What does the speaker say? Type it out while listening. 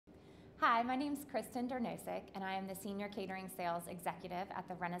Hi, my name is Kristin Dernosek, and I am the Senior Catering Sales Executive at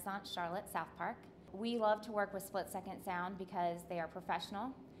the Renaissance Charlotte SouthPark. We love to work with Split Second Sound because they are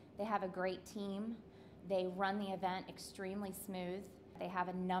professional, they have a great team, they run the event extremely smooth. They have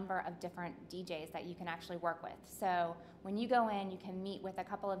a number of different DJs that you can actually work with. So when you go in, you can meet with a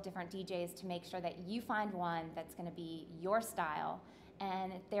couple of different DJs to make sure that you find one that's going to be your style,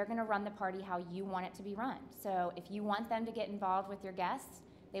 and they're going to run the party how you want it to be run. So if you want them to get involved with your guests,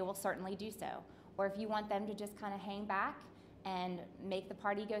 they will certainly do so. Or if you want them to just kind of hang back and make the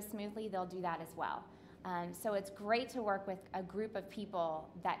party go smoothly, they'll do that as well. So it's great to work with a group of people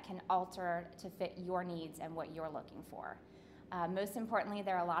that can alter to fit your needs and what you're looking for. Most importantly,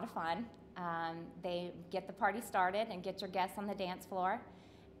 they're a lot of fun. They get the party started and get your guests on the dance floor,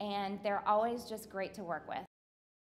 and they're always just great to work with.